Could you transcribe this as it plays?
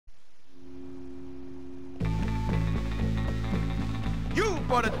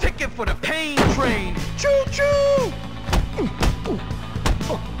bought a ticket for the pain train. Choo-choo!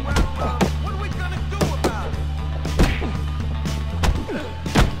 Well, what are we gonna do about it?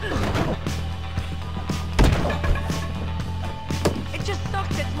 It just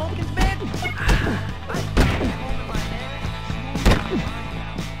sucks that smoking's bad.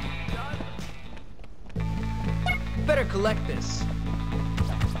 Better collect this.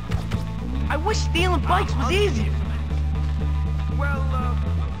 I wish stealing bikes was easier. Well, what are we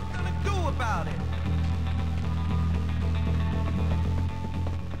gonna do about it?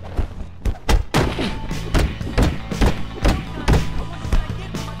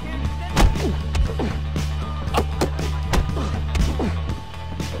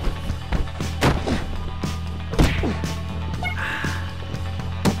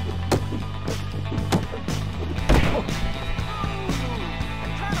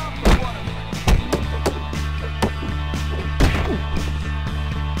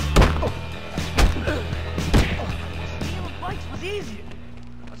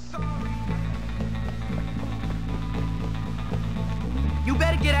 You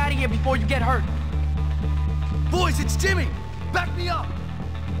better get out of here before you get hurt. Boys, it's Jimmy! Back me up!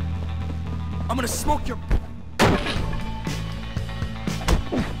 I'm gonna smoke your...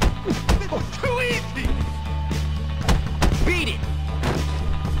 This is too easy! Beat it!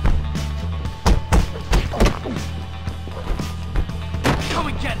 Come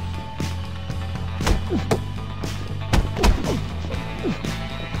and get it!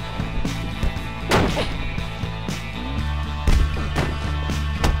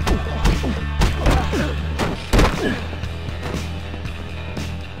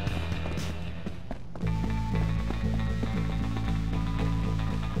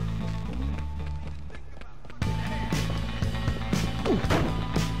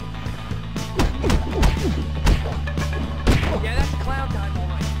 Yeah, that's clown time, all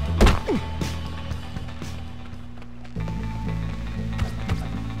right.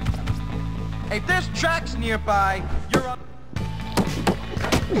 Hey, if there's tracks nearby, you're up.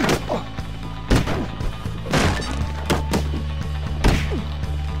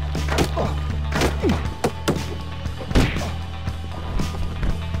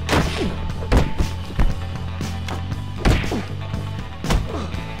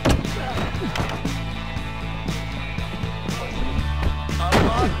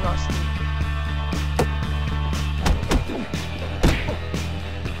 Rusty.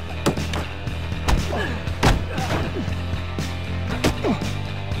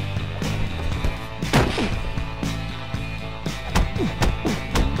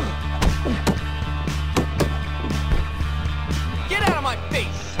 Get out of my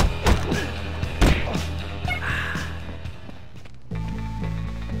face!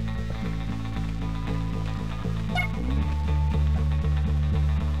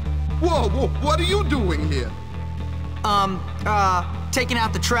 Whoa, what are you doing here? Taking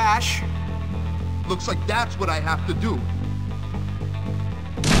out the trash. Looks like that's what I have to do.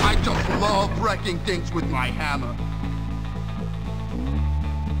 I just love wrecking things with my hammer.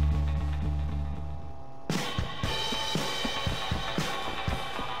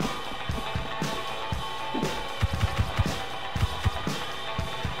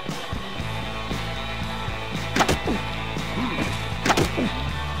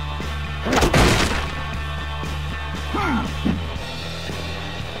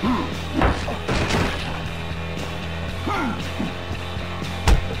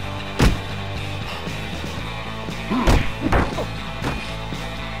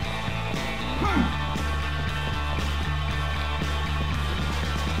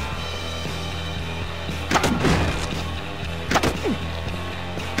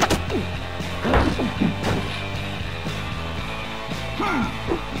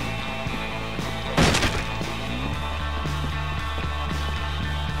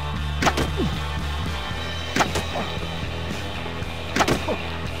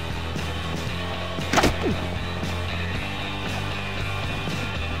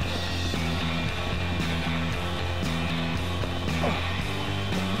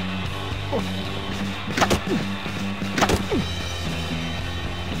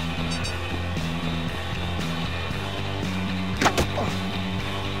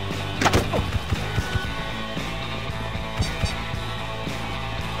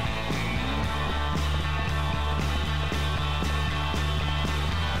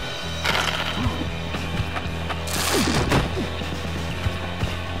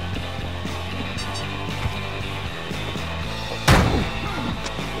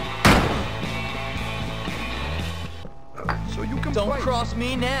 Don't cross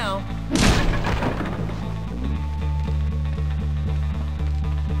me now.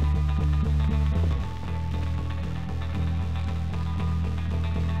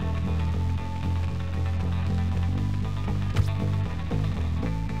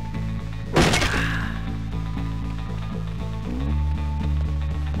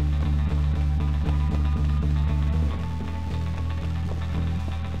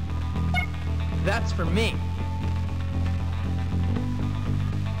 That's for me.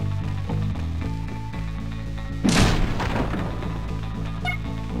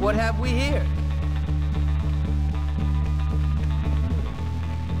 What have we here?